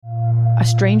a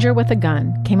stranger with a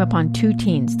gun came upon two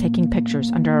teens taking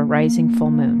pictures under a rising full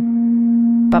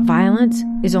moon. But violence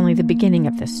is only the beginning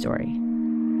of this story.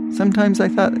 Sometimes I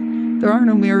thought, there are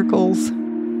no miracles.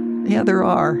 Yeah, there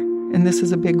are, and this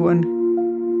is a big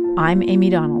one. I'm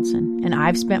Amy Donaldson, and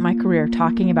I've spent my career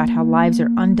talking about how lives are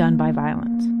undone by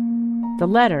violence. The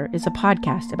Letter is a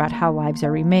podcast about how lives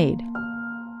are remade.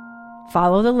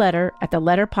 Follow The Letter at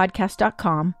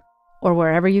theletterpodcast.com or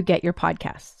wherever you get your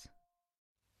podcasts.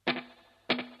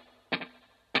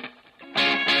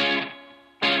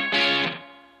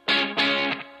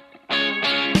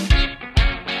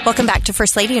 Welcome back to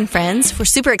First Lady and Friends. We're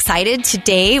super excited.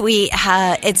 Today,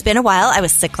 it's been a while. I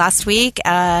was sick last week.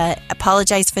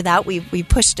 Apologize for that. We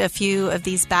pushed a few of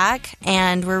these back,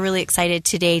 and we're really excited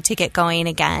today to get going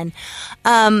again.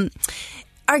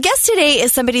 Our guest today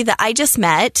is somebody that I just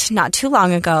met not too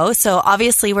long ago. So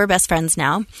obviously we're best friends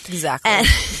now. Exactly. And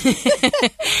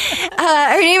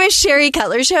her name is Sherry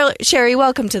Cutler. Sherry,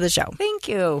 welcome to the show. Thank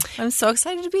you. I'm so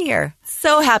excited to be here.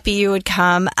 So happy you would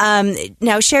come.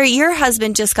 Now, Sherry, your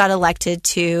husband just got elected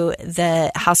to the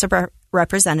House of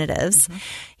Representatives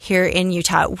here in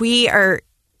Utah.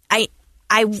 I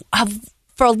have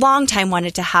for a long time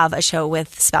wanted to have a show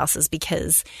with spouses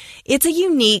because it's a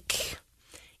unique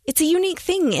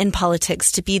thing in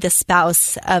politics to be the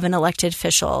spouse of an elected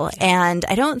official. And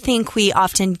I don't think we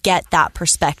often get that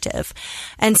perspective.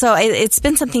 And so it's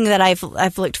been something that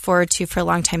I've looked forward to for a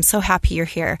long time. So happy you're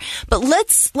here. But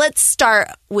let's start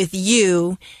with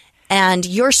you and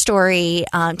your story.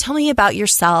 Tell me about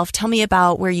yourself. Tell me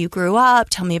about where you grew up.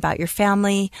 Tell me about your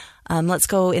family. Let's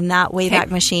go in that Wayback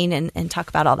Machine and talk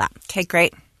about all that. Okay,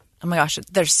 great. Oh my gosh,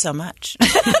 there's so much.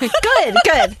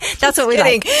 Good. That's what we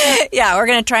like. Yeah, we're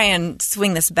going to try and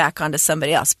swing this back onto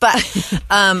somebody else. But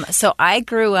so I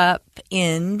grew up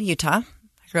in Utah.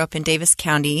 I grew up in Davis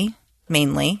County,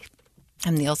 mainly.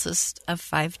 I'm the oldest of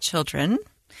 5 children.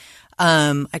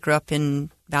 I grew up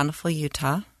in Bountiful,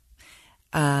 Utah,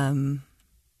 and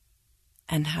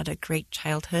had a great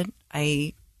childhood.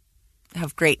 I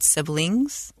have great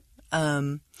siblings.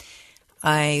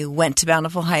 I went to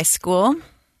Bountiful High School.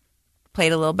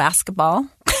 Played a little basketball.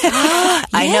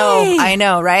 I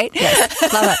know, right? Yes.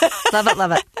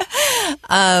 Love it.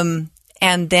 And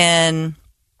then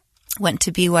went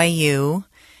to BYU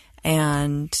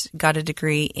and got a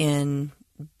degree in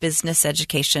business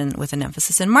education with an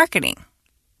emphasis in marketing.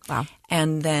 Wow.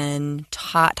 And then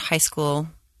taught high school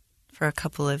for a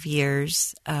couple of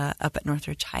years up at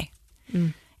Northridge High.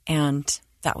 And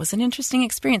that was an interesting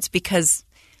experience because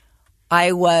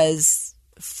I was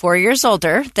 4 years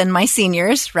older than my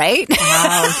seniors, right?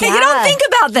 Wow, yeah. You don't think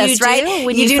about this, you right? Do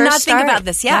when you do first not start. think about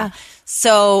this, yeah.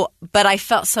 So, but I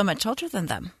felt so much older than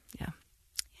them.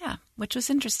 Yeah, which was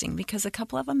interesting because a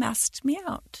couple of them asked me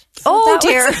out. So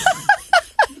dear.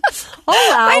 Oh, wow.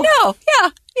 I know,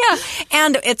 yeah.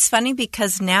 And it's funny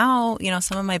because now,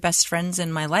 some of my best friends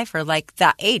in my life are like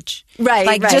that age.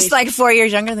 Right. Just like 4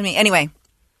 years younger than me. Anyway,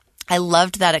 I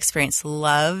loved that experience.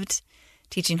 Loved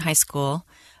teaching high school.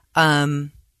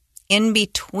 In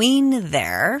between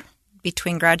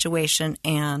graduation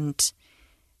and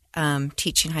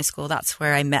teaching high school, that's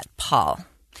where I met Paul.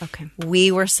 Okay.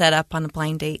 We were set up on a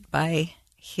blind date by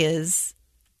his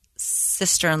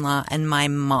sister-in-law and my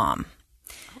mom.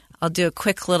 I'll do a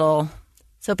quick little...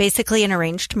 So basically an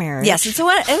arranged marriage. Yes, it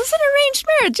was an arranged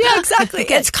marriage. Yeah, exactly.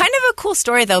 It's kind of a cool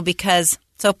story, though, because...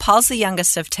 So Paul's the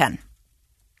youngest of 10.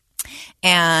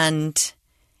 And...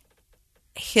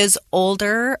 his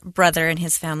older brother and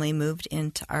his family moved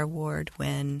into our ward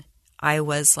when I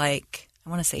was I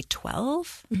want to say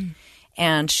 12. Mm-hmm.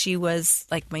 And she was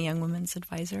my young women's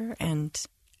advisor.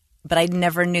 But I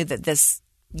never knew that this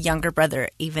younger brother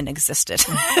even existed,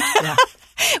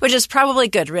 which is probably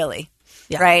good, really.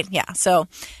 Yeah. Right? Yeah. So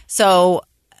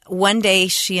one day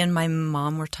she and my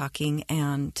mom were talking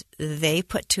and they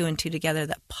put 2 and 2 together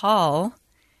that Paul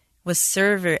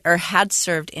had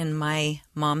served in my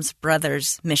mom's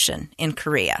brother's mission in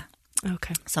Korea.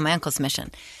 Okay. So my uncle's mission.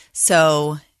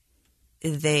 So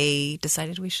they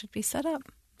decided we should be set up.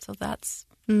 So that's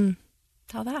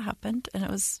how that happened. And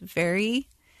it was very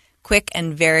quick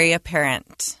and very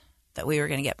apparent that we were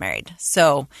going to get married.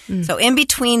 So in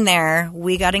between there,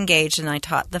 we got engaged and I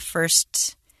taught the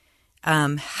first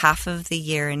half of the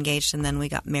year engaged and then we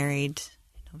got married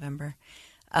in November.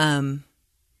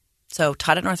 So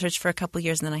taught at Northridge for a couple of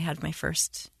years, and then I had my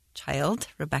first child,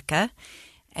 Rebecca,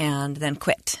 and then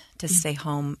quit to stay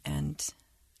home and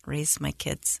raise my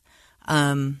kids.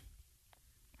 I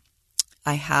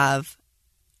have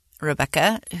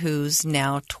Rebecca, who's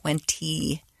now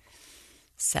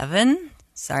 27.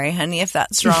 Sorry, honey, if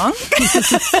that's wrong.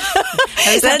 I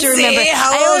always have to remember.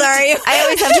 How old are you? I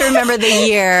always have to remember the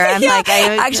year. I'm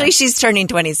actually, she's turning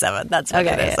 27. That's what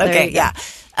it is. Okay, yeah.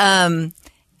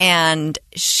 And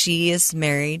she is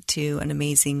married to an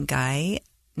amazing guy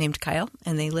named Kyle,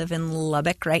 and they live in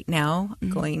Lubbock right now.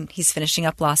 He's finishing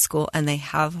up law school, and they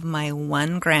have my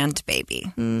one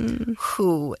grandbaby,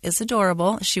 who is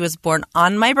adorable. She was born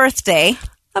on my birthday.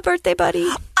 A birthday buddy.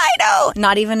 I know.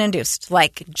 Not even induced.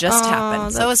 Like, just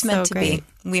happened. So it was meant to be.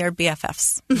 We are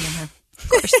BFFs.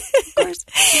 Of course.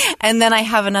 And then I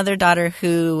have another daughter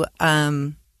who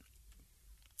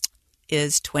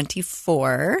is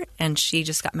 24, and she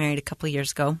just got married a couple of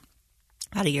years ago,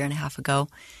 about a year and a half ago.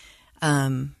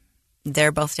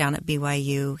 They're both down at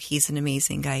BYU. He's an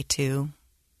amazing guy, too.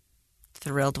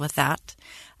 Thrilled with that.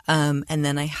 And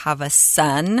then I have a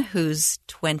son who's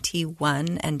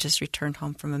 21 and just returned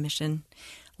home from a mission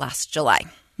last July.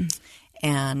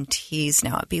 And he's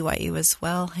now at BYU as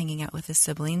well, hanging out with his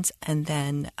siblings. And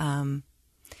then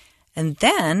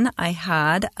I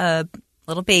had a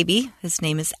little baby. His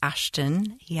name is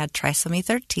Ashton. He had trisomy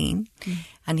 13,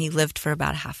 and he lived for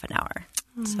about half an hour.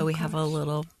 So we have a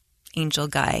little angel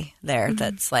guy there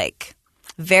that's like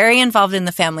very involved in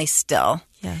the family still.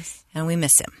 Yes. And we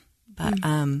miss him. But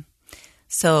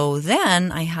so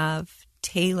then I have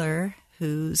Taylor,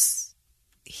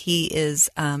 he is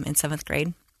in 7th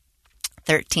grade,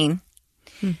 13.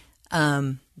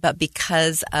 But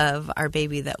because of our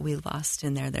baby that we lost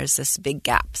in there's this big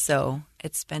gap. So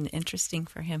it's been interesting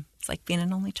for him. It's like being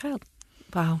an only child.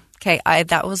 Wow. Okay,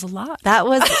 that was a lot. That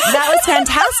was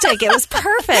fantastic. It was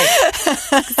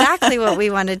perfect. Exactly what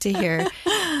we wanted to hear.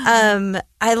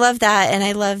 I love that, and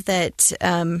I love that.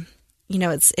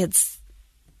 It's.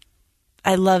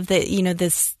 I love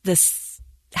that this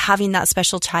having that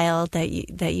special child that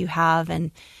you have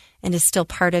and is still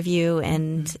part of you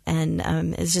and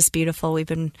is just beautiful. We've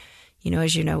been,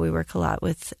 as you know, we work a lot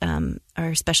with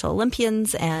our Special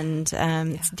Olympians, and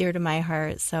it's dear to my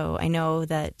heart. So I know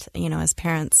that as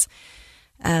parents,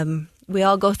 we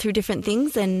all go through different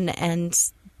things, and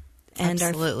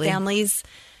Absolutely. Our families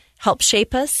help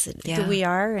shape us who we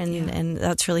are, and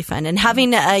that's really fun. And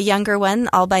having a younger one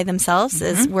all by themselves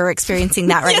is we're experiencing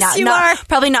that right yes, now. You are.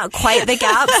 Probably not quite the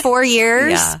gap, 4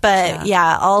 years, but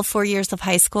all 4 years of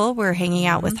high school we're hanging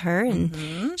out with her,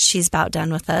 and she's about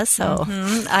done with us. So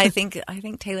I think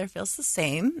Taylor feels the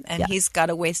same, and he's got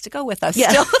a ways to go with us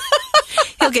still.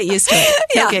 He'll get used to it.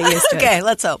 He'll get used to it. Okay,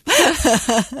 let's hope.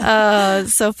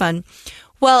 So fun.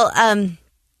 Well,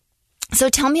 so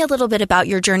tell me a little bit about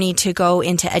your journey to go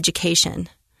into education.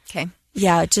 Okay.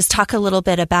 Yeah, just talk a little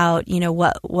bit about,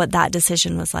 what that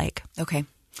decision was like. Okay.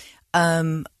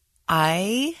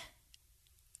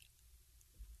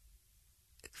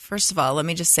 First of all, let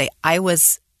me just say, I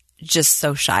was just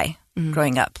so shy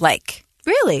growing up. Like,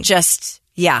 really?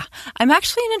 I'm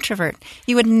actually an introvert.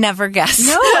 You would never guess.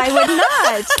 No, I would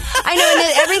not. I know,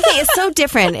 and everything is so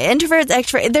different. Introverts,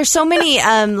 extroverts. There's so many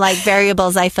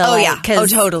variables. I feel like. Oh,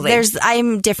 totally.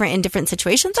 I'm different in different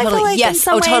situations. Totally. I feel like yes. In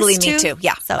some ways totally. Me too.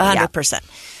 Yeah. So, 100%.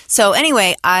 So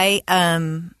anyway, I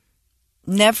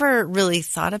never really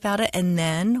thought about it, and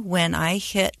then when I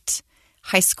hit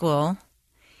high school,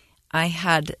 I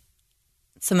had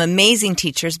some amazing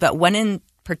teachers, but one in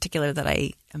particular that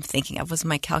I am thinking of was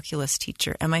my calculus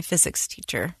teacher and my physics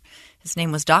teacher. His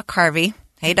name was Doc Harvey.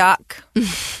 Hey, Doc. I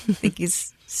think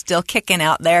he's still kicking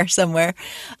out there somewhere.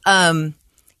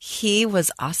 He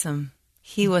was awesome.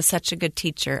 He was such a good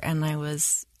teacher, and I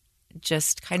was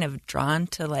just kind of drawn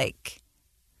to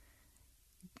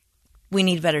we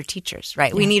need better teachers,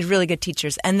 right? Yeah. We need really good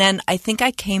teachers. And then I think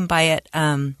I came by it,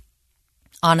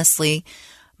 honestly,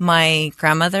 my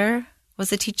grandmother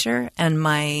was a teacher, and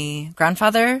my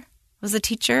grandfather was a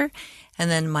teacher, and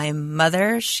then my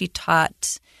mother, she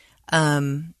taught,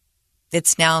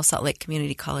 it's now Salt Lake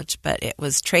Community College, but it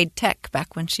was Trade Tech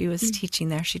back when she was teaching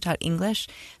there. She taught English.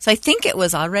 So I think it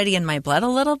was already in my blood a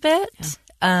little bit,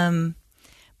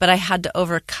 but I had to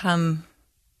overcome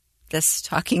this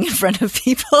talking in front of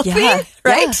people thing,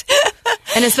 right? Yeah.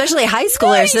 And especially high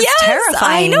schoolers, it's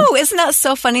terrifying. I know. Isn't that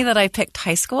so funny that I picked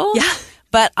high school? Yeah.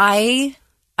 But I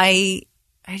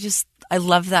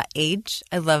love that age.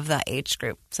 I love that age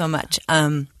group so much.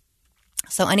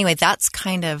 So anyway, that's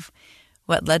kind of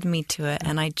what led me to it.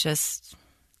 And I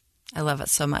love it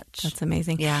so much. That's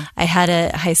amazing. Yeah. I had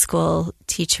a high school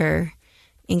teacher,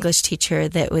 English teacher,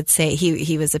 that would say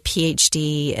he was a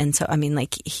PhD. And so,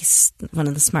 he's one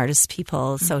of the smartest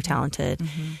people, so talented,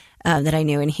 that I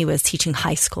knew. And he was teaching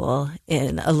high school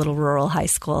in a little rural high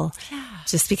school. Yeah.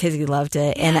 Just because he loved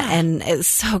it. Yeah. And it was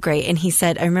so great. And he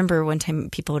said, I remember one time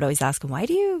people would always ask him, why are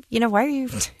you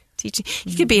teaching?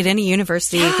 You could be at any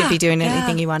university. You could be doing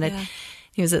anything you wanted. Yeah.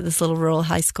 He was at this little rural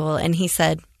high school, and he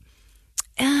said,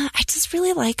 I just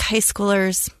really like high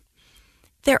schoolers.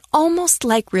 They're almost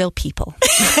like real people, which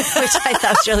I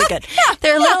thought was really good.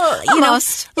 They're a little,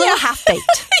 little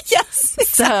half-baked. Yes, exactly.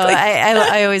 So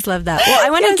I always love that. Well, I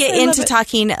want to get into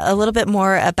talking a little bit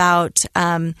more about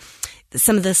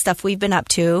some of the stuff we've been up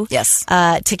to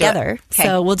together. Okay.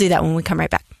 So we'll do that when we come right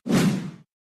back.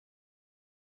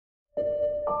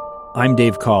 I'm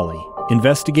Dave Cawley,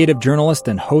 investigative journalist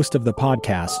and host of the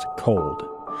podcast Cold.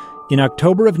 In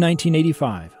October of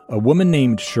 1985, a woman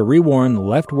named Cherie Warren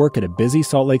left work at a busy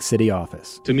Salt Lake City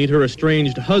office to meet her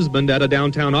estranged husband at a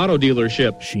downtown auto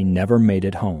dealership. She never made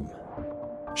it home.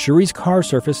 Cherie's car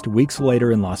surfaced weeks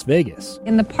later in Las Vegas.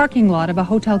 In the parking lot of a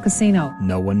hotel casino.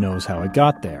 No one knows how it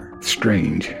got there.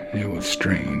 Strange. It was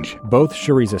strange. Both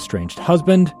Cherie's estranged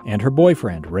husband and her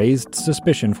boyfriend raised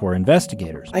suspicion for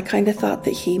investigators. I kind of thought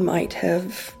that he might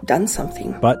have done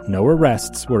something. But no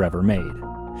arrests were ever made.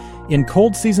 In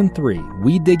Cold Season 3,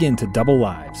 we dig into double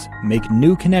lives, make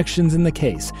new connections in the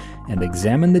case, and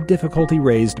examine the difficulty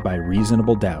raised by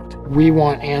reasonable doubt. We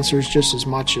want answers just as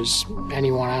much as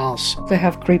anyone else. They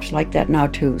have creeps like that now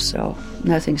too, so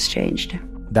nothing's changed.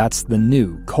 That's the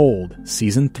new Cold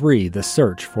Season 3, The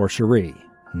Search for Cherie,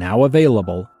 now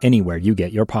available anywhere you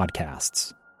get your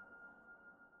podcasts.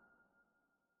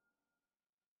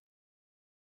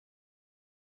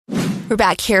 We're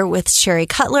back here with Cherie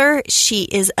Cutler. She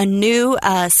is a new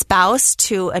spouse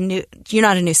to a new. You're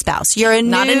not a new spouse. You're a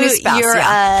not a new spouse. You're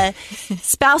a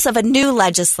spouse of a new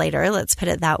legislator. Let's put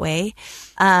it that way.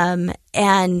 And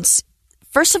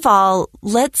first of all,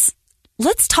 let's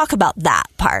talk about that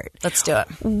part. Let's do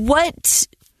it.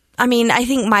 I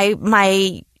think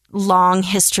my long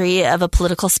history of a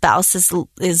political spouse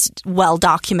is well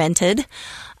documented,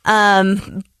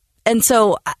 and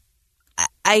so.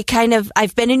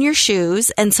 I've been in your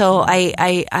shoes, and so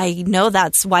I know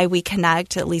that's why we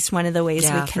connect, at least one of the ways we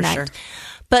connect. For sure.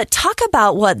 But talk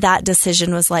about what that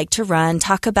decision was like to run.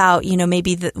 Talk about,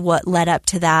 maybe what led up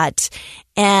to that,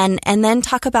 and then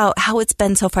talk about how it's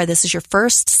been so far. This is your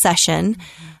first session.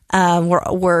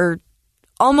 We're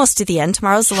almost to the end.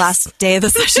 Tomorrow's the last day of the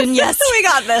session. Yes. We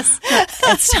got this.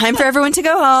 It's time for everyone to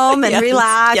go home and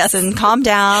relax and calm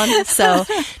down. So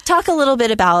talk a little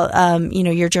bit about,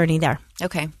 your journey there.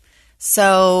 Okay.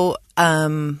 So,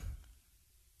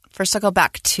 first I'll go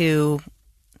back to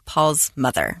Paul's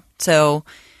mother. So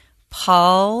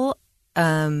Paul,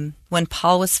 when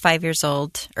Paul was 5 years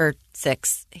old or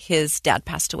 6, his dad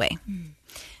passed away.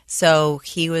 So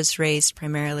he was raised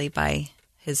primarily by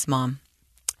his mom.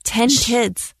 10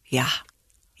 kids. Yeah.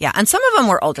 Yeah. And some of them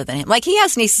were older than him. Like he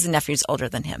has nieces and nephews older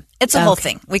than him. It's a whole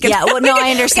thing. I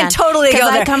understand. We can totally go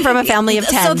there. I come from a family of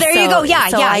 10. So there you go. Yeah.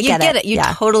 So yeah. I You get it. You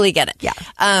totally get it. Yeah.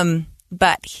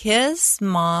 But his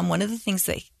mom, one of the things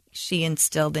that she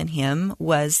instilled in him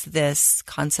was this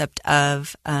concept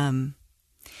of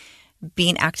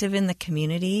being active in the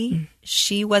community. Mm.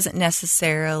 She wasn't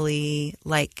necessarily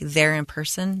like there in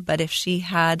person, but if she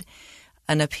had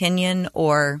an opinion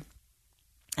or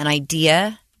an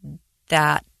idea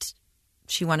that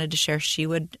she wanted to share, she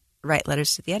would write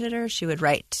letters to the editor. She would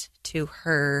write to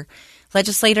her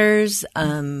legislators,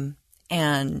 and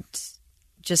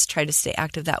just try to stay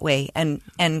active that way. And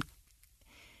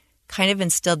kind of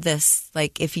instilled this,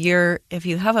 like, if you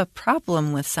have a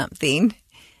problem with something,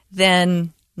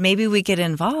 then maybe we get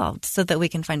involved so that we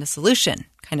can find a solution,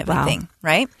 kind of a thing,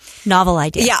 right? Novel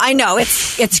idea. Yeah, I know.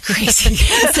 It's crazy.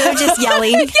 Instead of just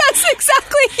yelling. Yes,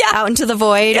 exactly. Yeah. Out into the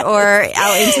void or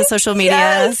out into social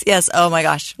media. Yes. Oh my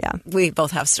gosh. Yeah. We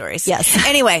both have stories. Yes.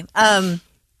 Anyway,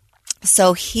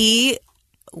 so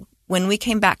when we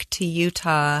came back to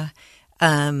Utah,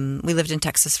 we lived in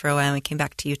Texas for a while and we came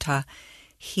back to Utah.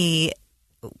 He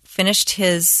finished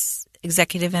his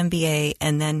executive MBA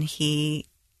and then he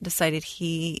decided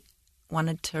he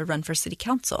wanted to run for city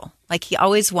council. Like he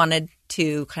always wanted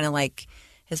to, kind of like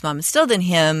his mom instilled in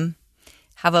him,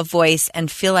 have a voice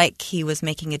and feel like he was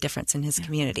making a difference in his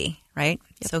community, right?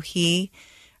 Yep. So he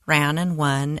ran and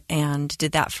won and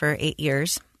did that for 8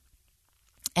 years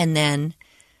and then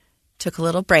took a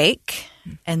little break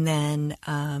and then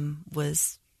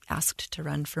was asked to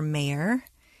run for mayor.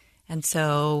 And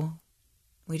so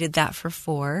we did that for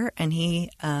 4 and he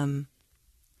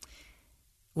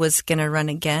was going to run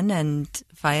again and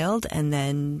filed, and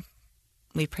then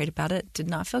we prayed about it, did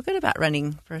not feel good about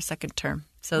running for a second term.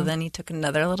 So then he took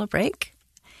another little break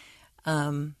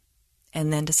and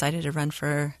then decided to run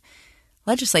for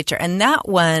legislature. And that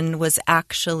one was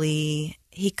actually,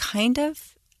 he kind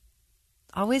of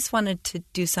always wanted to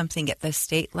do something at the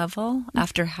state level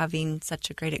after having such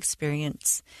a great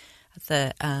experience at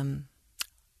the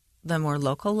the more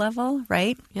local level,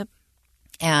 right? Yep.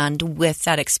 And with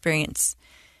that experience,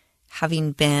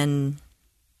 having been,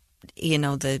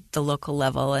 the local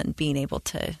level and being able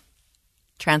to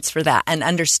transfer that and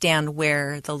understand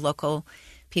where the local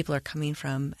people are coming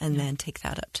from and then take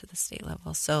that up to the state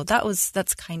level. So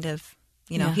that's kind of,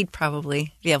 he'd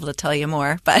probably be able to tell you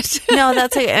more, but no,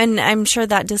 and I'm sure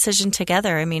that decision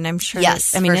together, I'm sure.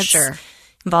 Yes, for it's sure.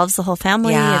 Involves the whole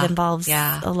family. Yeah. It involves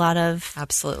a lot of,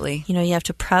 absolutely. You have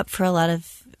to prep for a lot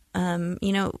of,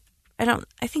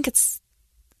 I think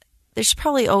there's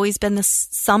probably always been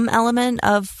some element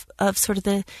of sort of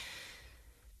the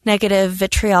negative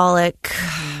vitriolic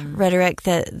rhetoric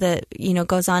that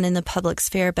goes on in the public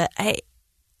sphere. But I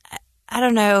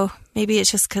don't know, maybe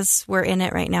it's just because we're in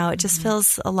it right now. It just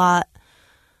feels a lot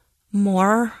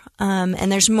more,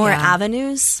 and there's more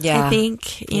avenues, I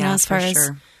think, as far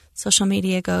as social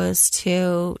media goes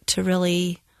to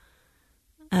really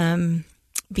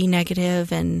be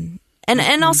negative and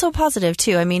also positive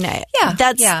too.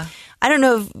 I don't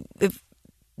know if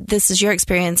this is your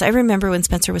experience. I remember when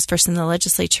Spencer was first in the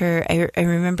legislature, I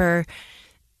remember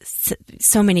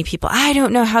so many people. I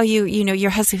don't know how your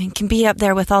husband can be up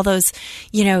there with all those,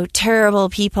 terrible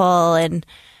people. And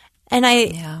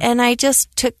I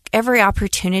just took every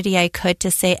opportunity I could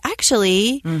to say,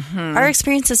 actually, our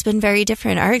experience has been very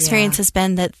different. Our experience has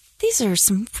been that these are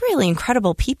some really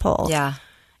incredible people. Yeah.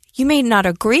 You may not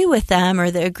agree with them or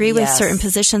agree with certain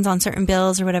positions on certain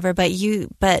bills or whatever, but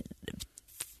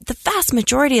the vast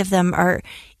majority of them are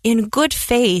in good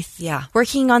faith,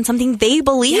 working on something they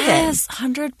believe in. Yes,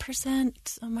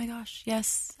 100%. Oh my gosh,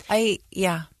 yes.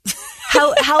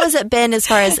 How has it been as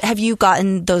far as, have you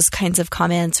gotten those kinds of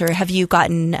comments, or have you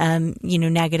gotten,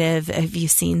 negative? Have you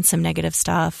seen some negative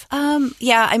stuff?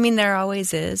 There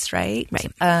always is, right?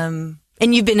 Right. And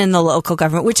you've been in the local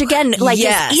government, which again, is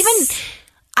even,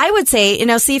 I would say,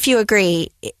 see if you agree,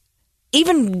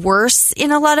 even worse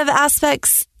in a lot of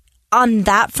aspects on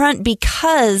that front,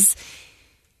 because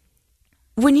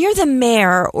when you're the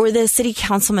mayor or the city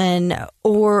councilman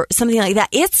or something like that,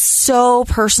 it's so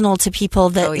personal to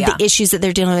people that the issues that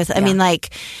they're dealing with. I mean,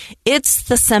 like, it's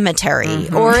the cemetery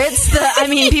or it's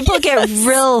people get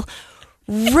real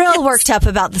worked up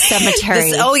about the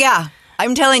cemetery.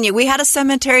 I'm telling you, we had a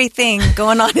cemetery thing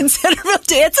going on in Centerville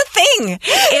too. It's a thing.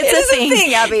 It's a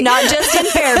thing, Abby. Not just in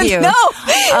Fairview. No.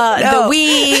 The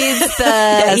weeds,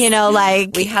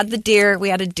 we had the deer. We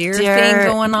had a deer thing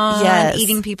going on,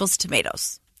 eating people's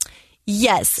tomatoes.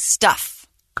 Yes. Stuff.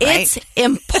 Right? It's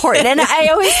important. And I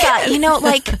always thought,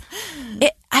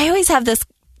 I always have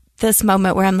this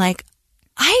moment where I'm like,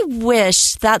 I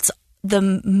wish that's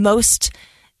the most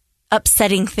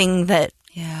upsetting thing that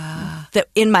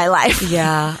in my life.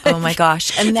 Yeah. Oh my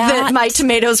gosh. And that my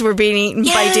tomatoes were being eaten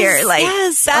by deer.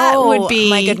 That would be,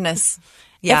 my goodness.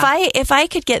 Yeah. If I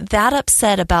could get that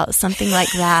upset about something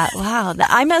like that, wow,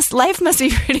 life must be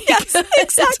pretty good.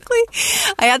 Exactly.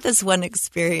 I had this one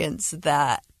experience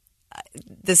that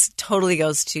this totally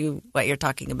goes to what you're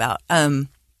talking about.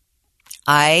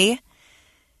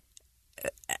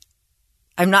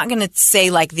 I'm not going to say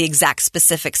the exact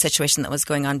specific situation that was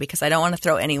going on because I don't want to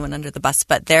throw anyone under the bus,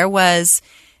 but there was,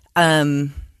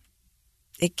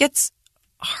 it gets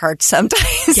hard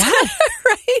sometimes. Yeah.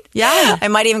 Right? Yeah. I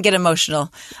might even get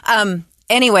emotional.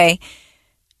 Anyway,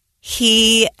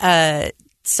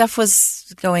 stuff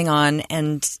was going on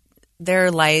and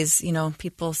there lies,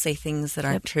 people say things that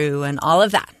aren't true and all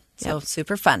of that. So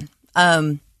super fun.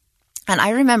 And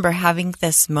I remember having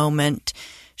this moment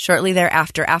shortly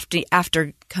thereafter,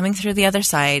 after coming through the other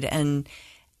side, and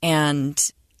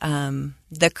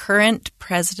the current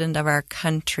president of our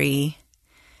country,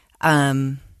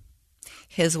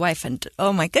 his wife and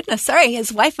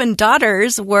his wife and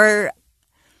daughters were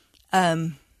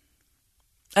under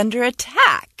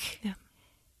attack,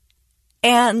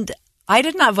 and I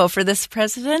did not vote for this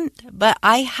president, but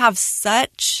I have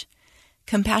such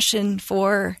compassion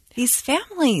for these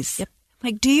families. Yep.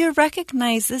 Do you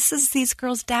recognize this is these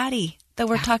girls' daddy that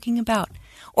we're talking about,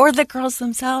 or the girls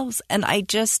themselves? And I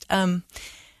just want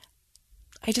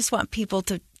people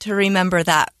to remember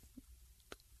that.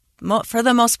 For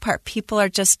the most part, people are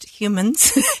just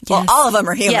humans. Well, all of them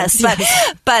are humans,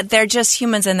 but they're just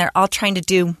humans, and they're all trying to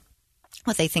do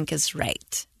what they think is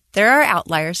right. There are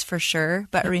outliers for sure,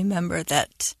 but remember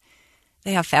that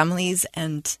they have families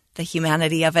and the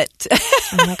humanity of it.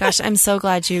 Oh my gosh, I'm so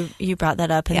glad you brought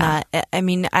that up. And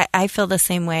that, I feel the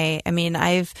same way.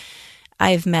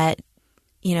 I've met,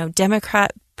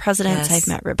 Democrat presidents. I've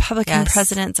met Republican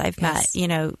presidents. I've met,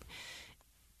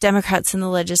 Democrats in the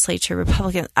legislature,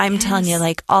 Republicans. I'm telling you,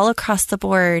 all across the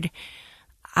board,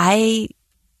 I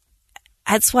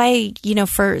that's why,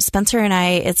 for Spencer and I,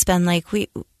 it's been like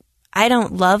I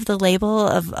don't love the label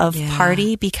of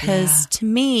party because to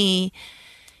me,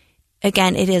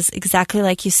 again, it is exactly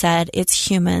like you said, it's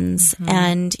humans.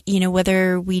 And,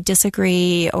 whether we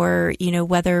disagree or,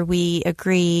 whether we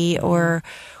agree or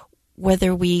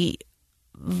whether we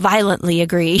violently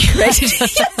agree, right?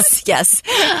 yes.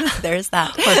 There's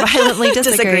that. Or violently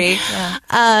disagree.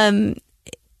 Yeah.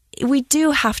 We do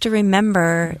have to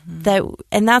remember that,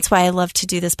 and that's why I love to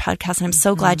do this podcast. And I'm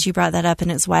so glad you brought that up.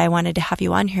 And it's why I wanted to have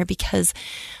you on here, because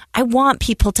I want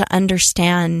people to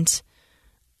understand,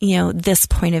 this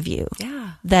point of view.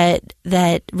 Yeah.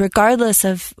 That regardless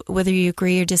of whether you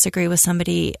agree or disagree with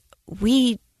somebody,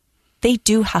 they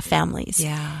do have families.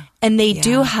 Yeah. And they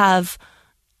do have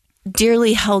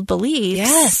dearly held beliefs.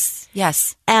 Yes.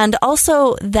 Yes. And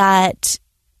also that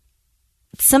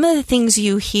some of the things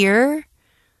you hear,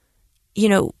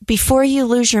 before you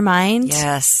lose your mind.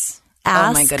 Yes. Ask,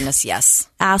 oh my goodness. Yes.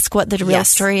 Ask what the real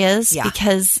story is,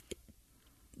 because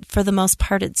for the most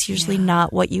part, it's usually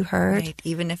not what you heard. Right.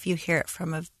 Even if you hear it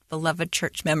from a beloved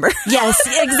church member. Yes,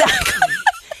 exactly.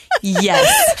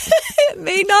 Yes. It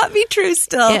may not be true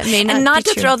still. It may not and not be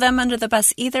to true. throw them under the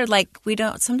bus either. Like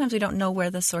sometimes we don't know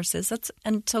where the source is.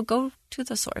 And so go to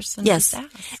the source and just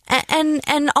ask.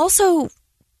 And also,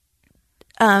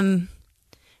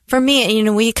 for me,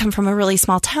 we come from a really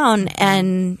small town,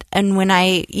 and when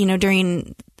I,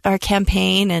 during our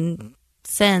campaign and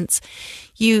since,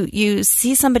 you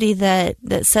see somebody that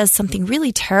says something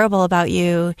really terrible about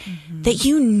you that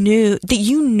you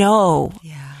know,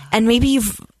 and maybe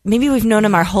we've known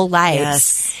him our whole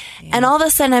lives, and all of a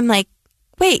sudden I'm like,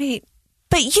 wait,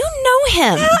 but you know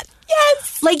him,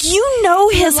 yes, like you know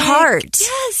his heart,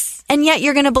 yes. And yet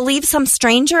you're going to believe some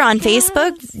stranger on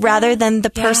Facebook rather than the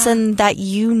person that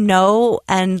you know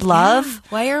and love. Yeah.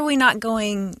 Why are we not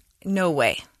going, no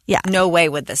way? Yeah. No way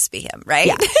would this be him, right?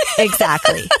 Yeah,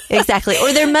 exactly. Exactly.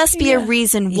 Or there must be a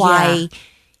reason why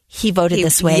he voted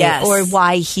this way or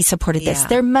why he supported this.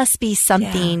 There must be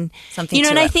something. Something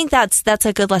and I think that's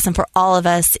a good lesson for all of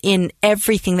us in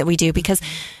everything that we do, because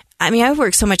I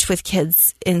work so much with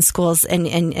kids in schools, and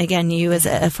again, you as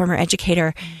a former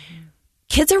educator,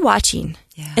 kids are watching,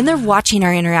 and they're watching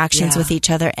our interactions with each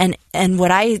other. And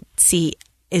what I see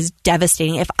is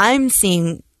devastating. If I'm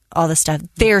seeing all the stuff,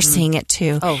 they're seeing it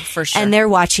too. Oh, for sure. And they're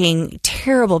watching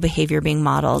terrible behavior being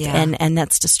modeled, and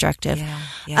that's destructive.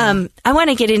 Yeah. I want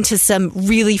to get into some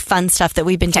really fun stuff that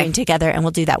we've been doing together, and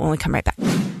we'll do that when we come right back.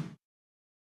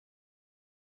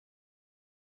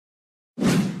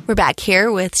 We're back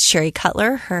here with Sherry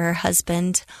Cutler. Her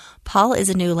husband, Paul, is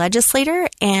a new legislator,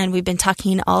 and we've been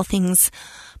talking all things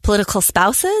political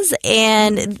spouses.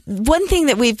 And one thing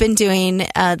that we've been doing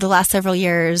the last several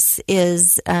years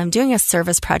is doing a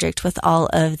service project with all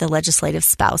of the legislative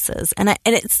spouses. And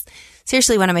it's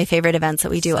seriously one of my favorite events that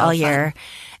we do all year.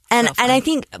 And I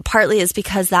think partly is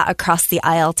because that across the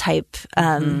aisle type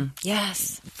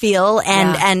feel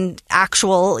and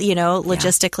actual,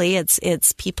 logistically,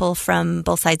 it's people from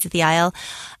both sides of the aisle.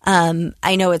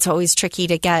 I know it's always tricky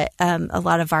to get a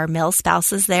lot of our male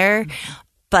spouses there,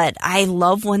 but I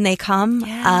love when they come.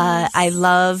 I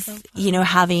love,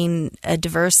 having a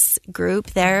diverse group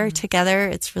there together.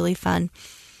 It's really fun.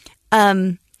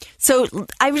 So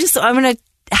I'm going to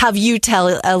have you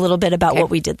tell a little bit about what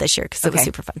we did this year, because it was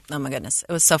super fun. Oh my goodness.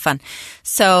 It was so fun.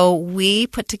 So we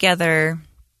put together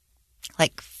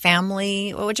like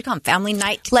family, what would you call them? Family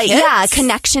night kits?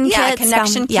 Connection kits. Yeah,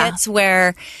 connection kits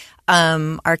where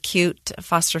our cute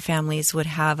foster families would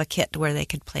have a kit where they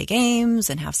could play games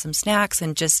and have some snacks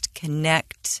and just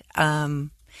connect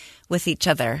with each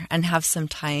other and have some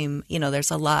time.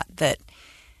 There's a lot that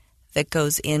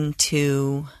goes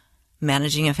into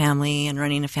managing a family and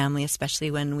running a family,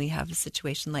 especially when we have a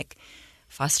situation like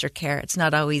foster care. It's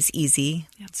not always easy.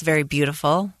 It's very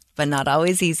beautiful, but not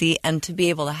always easy. And to be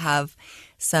able to have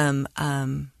some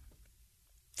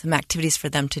activities for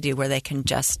them to do where they can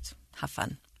just have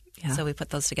fun. Yeah. So we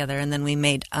put those together, and then we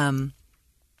made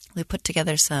we put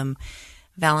together some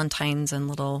Valentines and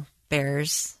little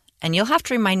bears. And you'll have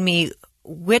to remind me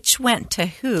which went to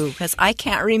who, because I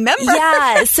can't remember.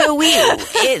 Yeah, so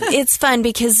it's fun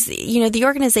because, the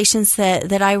organizations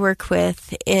that I work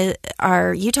with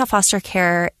are Utah Foster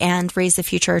Care and Raise the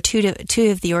Future, are two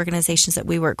of the organizations that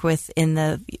we work with in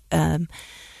the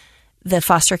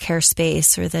foster care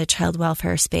space or the child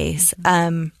welfare space.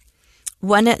 So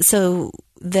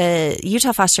the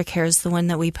Utah Foster Care is the one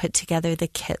that we put together the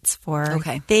kits for.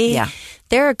 Okay.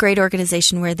 They're a great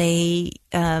organization where they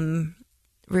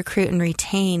recruit and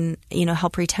retain,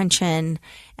 help retention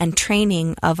and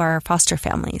training of our foster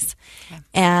families. Okay.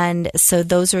 And so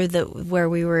those are where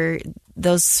we were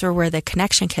those are where the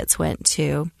connection kits went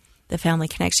to, the family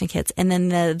connection kits. And then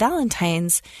the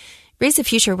Valentines, Raise the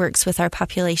Future works with our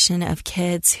population of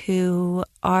kids who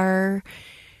are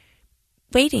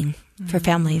waiting for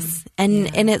families. And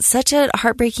it's such a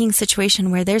heartbreaking situation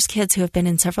where there's kids who have been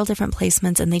in several different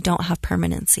placements and they don't have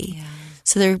permanency. Yeah.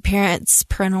 So their parents'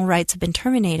 parental rights have been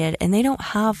terminated and they don't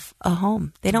have a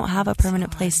home. They don't have a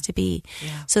permanent place to be.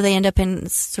 Yeah. So they end up in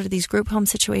sort of these group home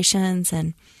situations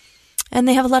and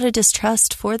they have a lot of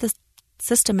distrust for the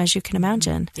system, as you can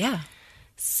imagine. Yeah.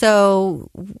 So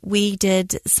we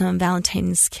did some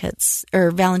Valentine's kits,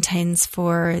 or Valentines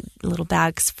for little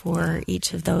bags for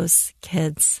each of those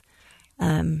kids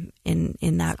in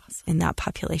that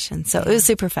population. So it was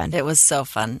super fun. It was so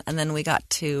fun. And then we got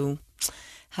to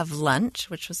have lunch,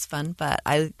 which was fun. But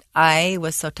I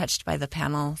was so touched by the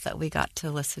panel that we got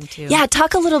to listen to. Yeah,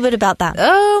 talk a little bit about that.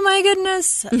 Oh, my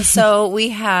goodness. So we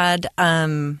had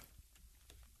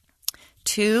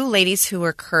 2 ladies who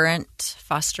were current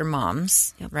foster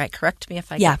moms, right? Correct me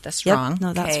if I get this wrong.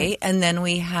 No, that's right. And then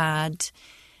we had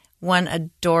one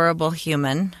adorable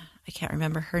human, I can't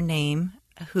remember her name,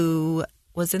 who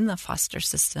was in the foster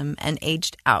system and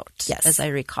aged out, as I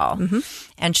recall. Mm-hmm.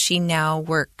 And she now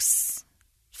works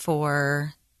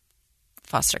for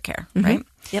foster care, right?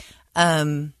 Yep.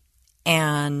 And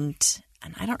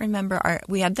I don't remember,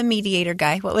 we had the mediator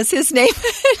guy. What was his name?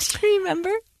 Do you remember?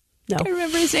 No. I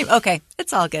remember his name. Okay,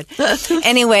 it's all good.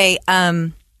 Anyway,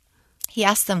 he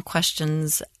asked them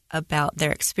questions about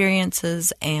their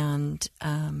experiences and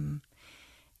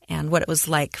what it was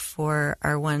like for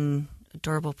our one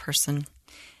adorable person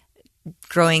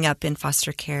growing up in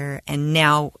foster care and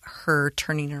now her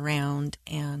turning around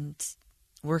and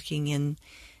working in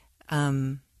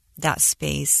that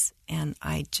space. And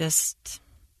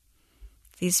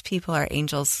these people are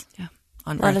angels. Yeah.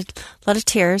 On a lot of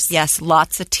tears. Yes,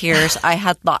 lots of tears. I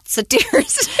had lots of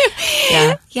tears.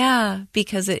 Yeah,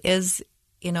 because it is,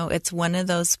 it's one of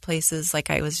those places,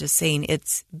 like I was just saying,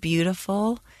 it's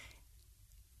beautiful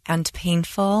and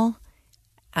painful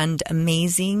and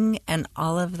amazing and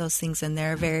all of those things. And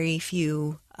there are very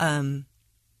few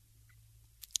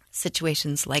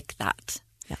situations like that.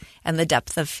 Yeah. And the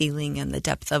depth of feeling and the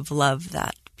depth of love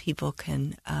that people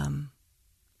can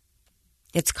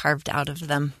it's carved out of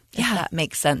them. If that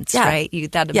makes sense, right?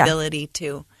 That ability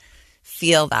to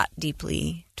feel that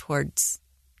deeply towards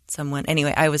someone.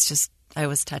 Anyway, I was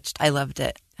touched. I loved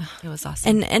it. It was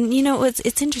awesome. And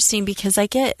it's interesting because I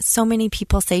get so many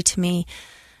people say to me,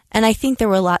 and I think there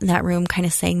were a lot in that room kind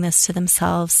of saying this to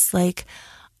themselves, like,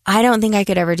 I don't think I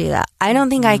could ever do that. I don't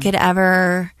think I could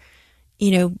ever,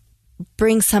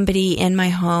 bring somebody in my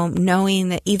home knowing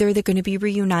that either they're going to be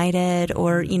reunited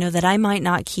or, that I might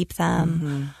not keep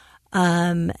them.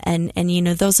 And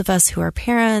those of us who are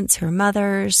parents, who are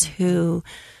mothers, who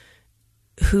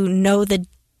know the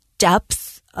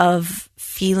depth of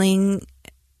feeling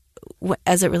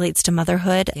as it relates to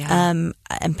motherhood, and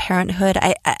parenthood.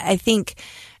 I think,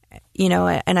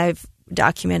 and I've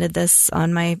documented this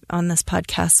on this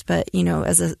podcast, but,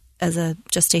 as a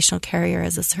gestational carrier,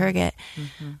 as a surrogate,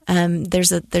 there's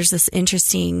this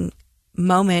interesting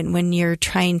moment when you're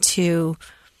trying to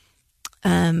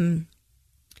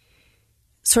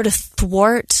sort of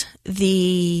thwart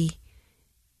the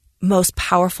most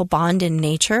powerful bond in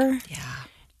nature. Yeah.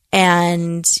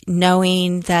 And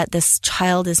knowing that this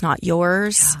child is not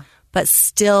yours, but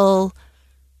still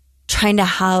trying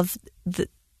to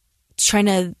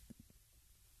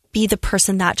be the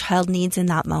person that child needs in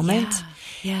that moment.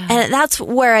 Yeah. And that's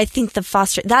where I think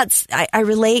I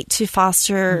relate to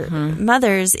foster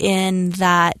mothers in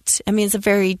that, it's a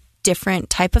very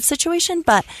different type of situation,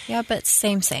 but. Yeah, but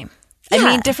same. Yeah. I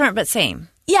mean, different, but same.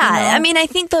 Yeah. I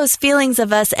think those feelings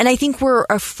of us, and I think we're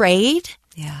afraid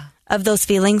of those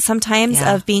feelings sometimes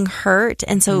of being hurt.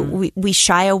 And so we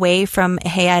shy away from,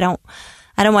 hey, I don't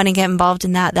want to get involved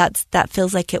in that. That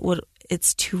feels like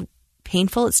it's too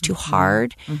painful. It's too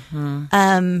hard.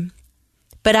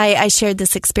 But I shared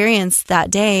this experience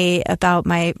that day about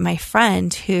my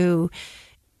friend who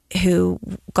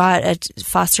got a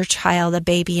foster child, a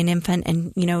baby, an infant,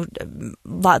 and,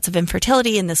 lots of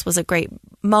infertility. And this was a great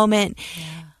moment. Yeah.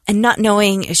 And not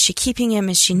knowing, is she keeping him?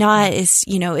 Is she not? Is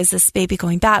this baby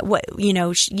going back? What,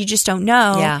 you just don't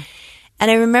know. Yeah.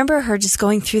 And I remember her just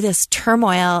going through this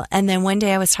turmoil. And then one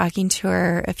day I was talking to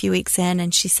her a few weeks in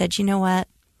and she said, you know what?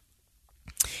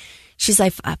 She's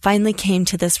like, I finally came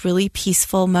to this really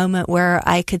peaceful moment where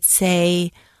I could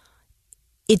say,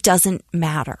 it doesn't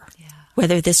matter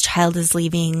whether this child is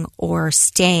leaving or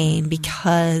staying,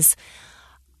 because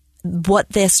what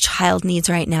this child needs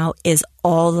right now is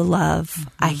all the love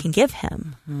I can give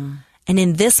him. And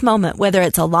in this moment, whether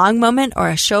it's a long moment or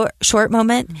a short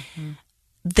moment,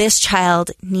 this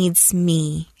child needs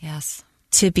me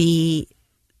to be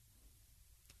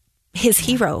his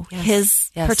hero,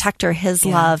 his protector, his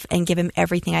love, and give him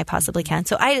everything I possibly can.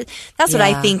 So that's what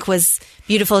I think was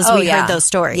beautiful as we heard those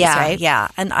stories, right? Yeah.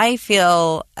 And I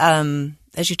feel,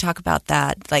 as you talk about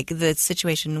that, like the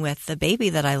situation with the baby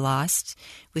that I lost,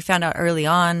 we found out early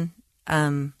on,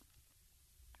 that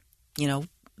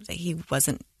he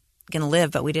wasn't going to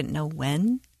live, but we didn't know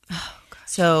when. Oh, gosh.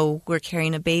 So we're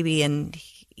carrying a baby, and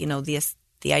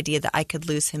the idea that I could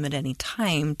lose him at any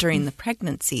time during the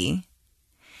pregnancy,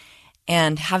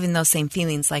 and having those same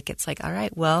feelings, like it's like, all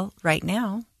right, well, right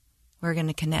now we're going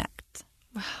to connect.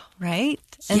 Wow. Right?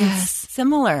 And it's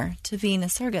similar to being a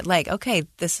surrogate. Like, okay,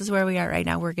 this is where we are right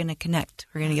now. We're going to connect.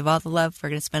 We're going to give all the love. We're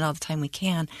going to spend all the time we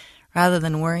can, rather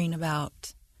than worrying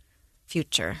about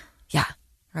future. Yeah.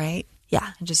 Right?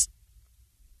 Yeah. And just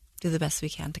do the best we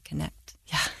can to connect.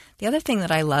 Yeah. The other thing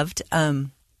that I loved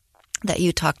that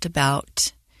you talked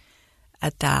about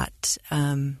at that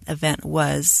event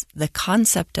was the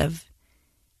concept of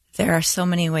there are so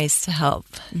many ways to help.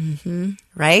 Mm-hmm.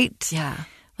 Right? Yeah.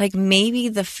 Like maybe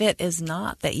the fit is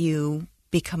not that you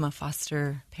become a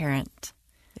foster parent,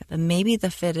 but maybe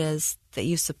the fit is that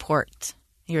you support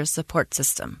your support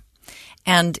system.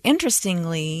 And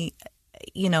interestingly,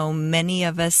 many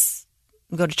of us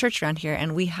go to church around here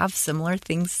and we have similar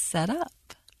things set up.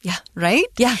 Yeah. Right?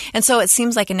 Yeah. And so it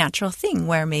seems like a natural thing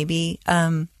where maybe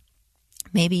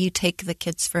you take the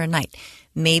kids for a night.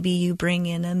 Maybe you bring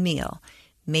in a meal.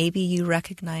 Maybe you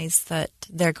recognize that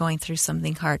they're going through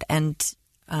something hard and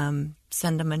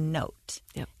send them a note.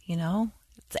 Yep.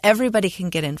 Everybody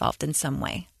can get involved in some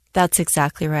way. That's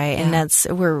exactly right. Yeah.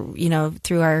 And we're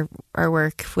through our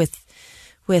work with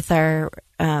our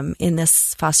in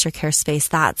this foster care space,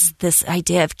 that's this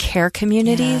idea of care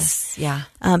communities. Yes.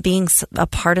 Yeah. Being a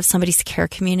part of somebody's care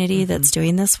community that's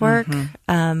doing this work. We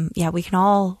can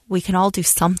all do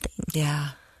something. Yeah.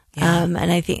 And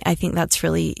I think that's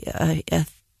really a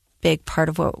big part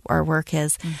of what our work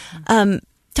is.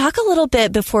 Talk a little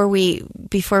bit before we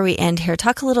end here.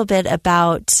 Talk a little bit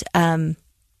about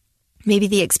maybe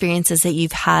the experiences that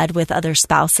you've had with other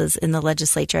spouses in the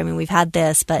legislature. I mean, we've had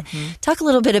this, but talk a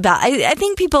little bit about. I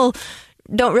think people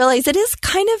don't realize it is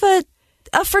kind of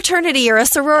a fraternity or a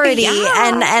sorority,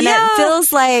 and it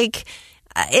feels like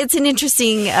it's an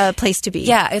interesting place to be.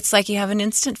 Yeah, it's like you have an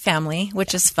instant family,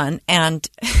 which is fun, and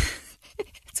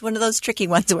it's one of those tricky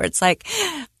ones where it's like,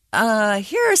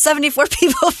 here are 74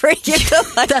 people for you.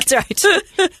 That's right.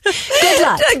 Good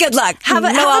luck. Good luck. Have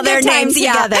all their names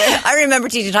together. I remember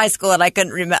teaching high school and I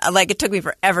couldn't remember. Like it took me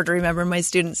forever to remember my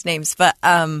students' names, but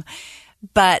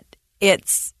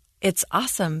it's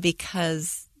awesome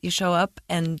because you show up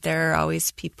and there are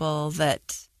always people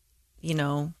that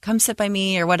come sit by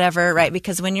me or whatever, right?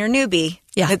 Because when you're a newbie,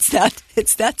 it's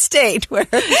that state where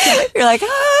you're like,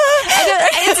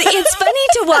 It's funny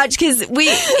to watch because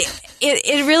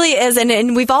it really is,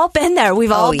 and we've all been there.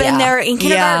 We've all been there in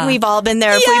kindergarten. Yeah. We've all been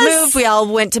there. If we moved, we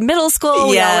all went to middle school.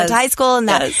 We all went to high school, and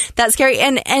that's scary.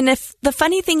 And if the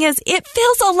funny thing is, it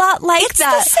feels a lot like it's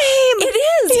that. The same. It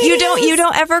is. You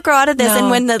don't ever grow out of this.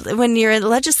 No. And when you're in the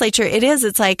legislature,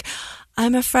 it's like,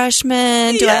 I'm a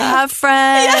freshman. Do I have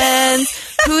friends?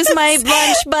 Yes. Who's my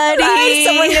lunch buddy? Right.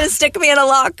 Someone going to stick me in a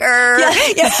locker.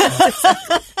 Yeah.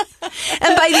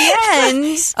 And by the end,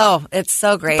 it's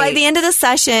so great. By the end of the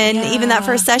session, even that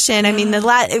first session, I mean,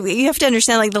 you have to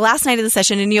understand, like the last night of the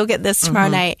session, and you'll get this tomorrow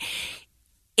night.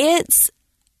 It's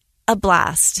a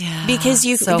blast because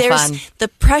there's fun. The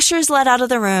pressure's let out of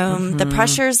the room, the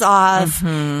pressure's off,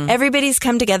 everybody's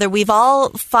come together, we've all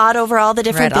fought over all the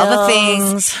different bills, all the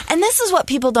things. And this is what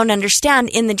people don't understand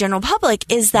in the general public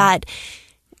is that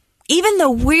even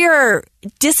though we're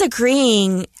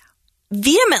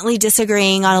vehemently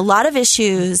disagreeing on a lot of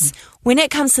issues, when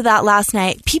it comes to that last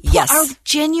night, people are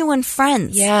genuine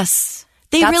friends. Yes.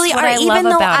 They really are. Even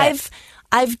though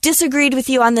I've disagreed with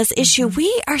you on this issue,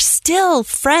 we are still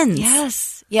friends.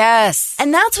 Yes.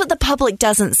 And that's what the public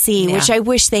doesn't see, which I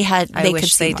wish they had. I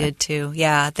wish they did too.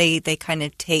 Yeah. They kind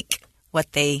of take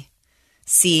what they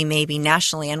see maybe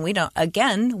nationally, and we don't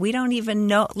even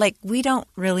know, like we don't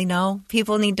really know.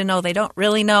 People need to know they don't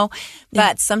really know.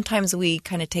 But sometimes we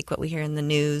kind of take what we hear in the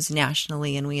news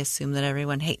nationally and we assume that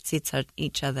everyone hates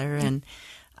each other, and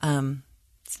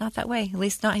it's not that way, at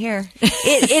least not here.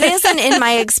 It isn't in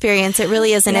my experience. It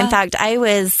really isn't. In fact, I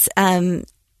was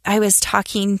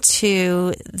talking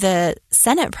to the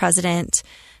Senate president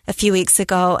a few weeks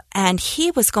ago, and he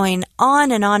was going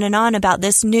on and on and on about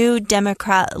this new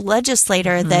Democrat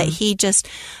legislator that he just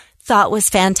thought was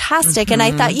fantastic. And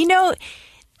I thought,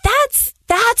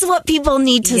 That's what people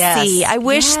need to Yes. see. I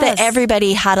wish that Yes.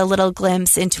 everybody had a little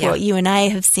glimpse into what you and I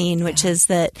have seen, which is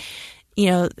that,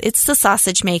 it's the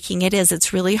sausage making. It is.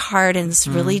 It's really hard and it's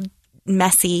really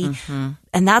messy.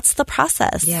 And that's the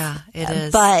process. Yeah, it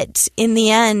is. But in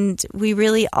the end, we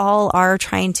really all are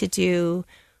trying to do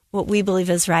what we believe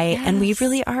is right. And we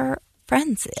really are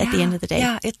friends at the end of the day.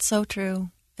 Yeah, it's so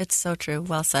true. It's so true.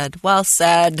 Well said. Well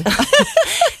said.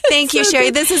 Thank you,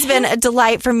 Sherry. This has been a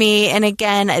delight for me. And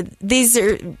again, these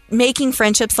are making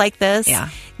friendships like this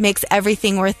makes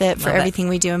everything worth it for everything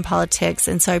we do in politics.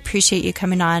 And so I appreciate you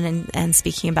coming on and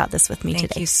speaking about this with me today.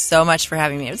 Thank you so much for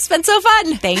having me. It's been so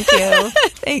fun. Thank you.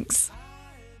 Thanks.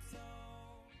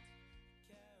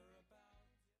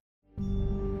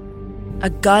 A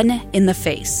gun in the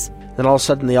face. Then all of a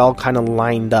sudden they all kind of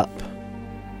lined up.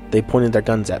 They pointed their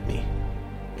guns at me.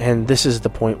 And this is the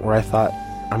point where I thought,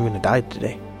 I'm going to die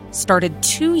today. Started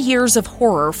 2 years of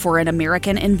horror for an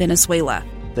American in Venezuela.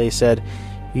 They said,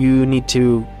 you need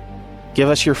to give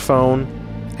us your phone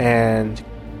and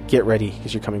get ready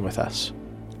because you're coming with us.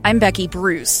 I'm Becky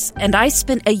Bruce, and I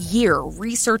spent a year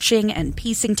researching and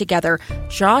piecing together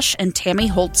Josh and Tammy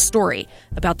Holt's story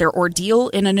about their ordeal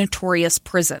in a notorious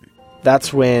prison.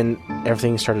 That's when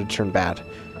everything started to turn bad.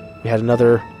 We had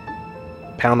another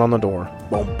pound on the door.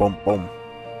 Boom, boom, boom.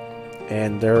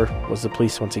 And there was the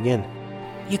police once again.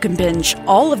 You can binge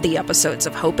all of the episodes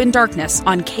of Hope in Darkness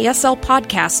on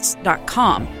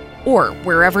KSLPodcasts.com or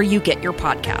wherever you get your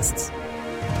podcasts.